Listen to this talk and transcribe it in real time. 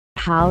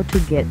How to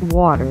get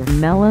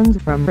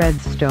watermelons from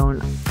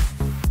redstone.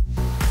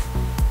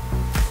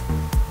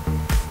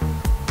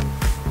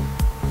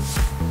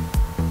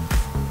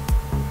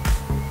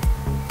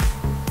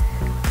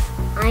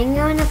 I'm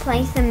going to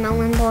place the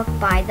melon block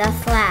by the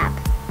slab.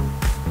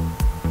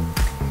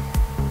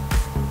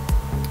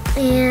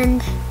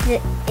 And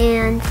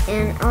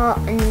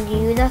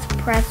you just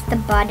press the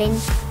button,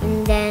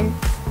 and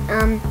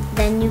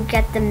then you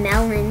get the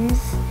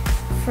melons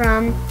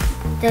from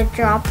the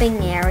dropping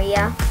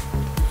area.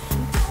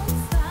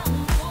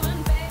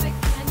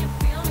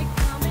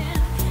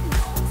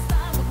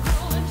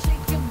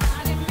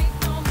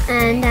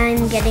 And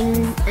I'm getting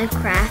a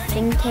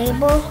crafting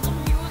table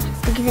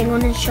because I'm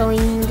going to show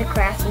you the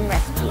crafting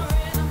recipe.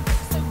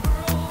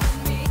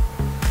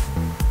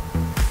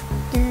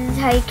 This is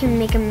how you can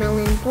make a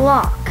melon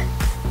block.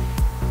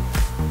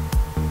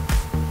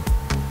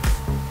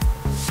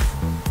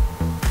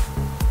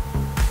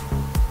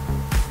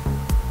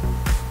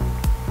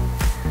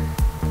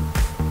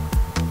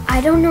 I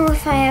don't know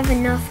if I have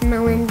enough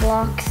melon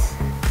blocks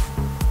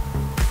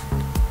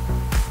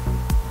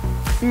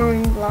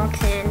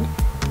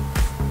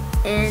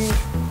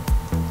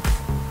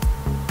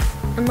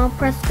and I'll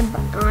press the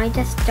button. I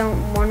just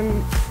don't want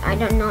to,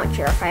 I'm not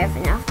sure if I have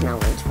enough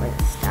melons for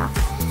this stuff.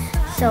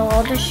 So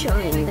I'll just show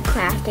you the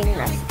crafting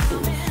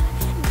recipes.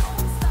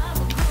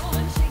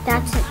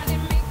 That's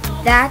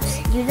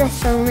it. You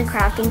just fill in the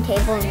crafting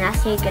table, and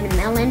that's how you get a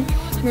melon.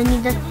 And then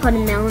you just put a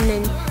melon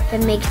in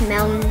that makes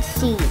melon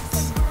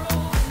seeds.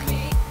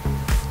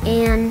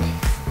 And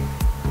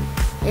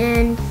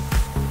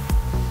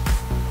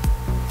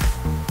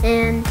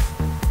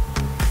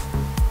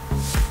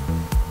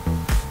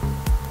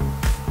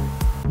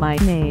My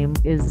name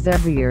is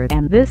Xavier,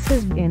 and this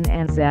has been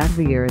an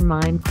Xavier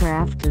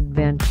Minecraft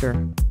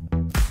adventure.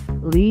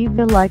 Leave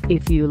a like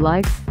if you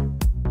like.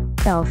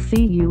 I'll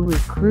see you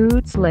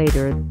recruits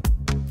later.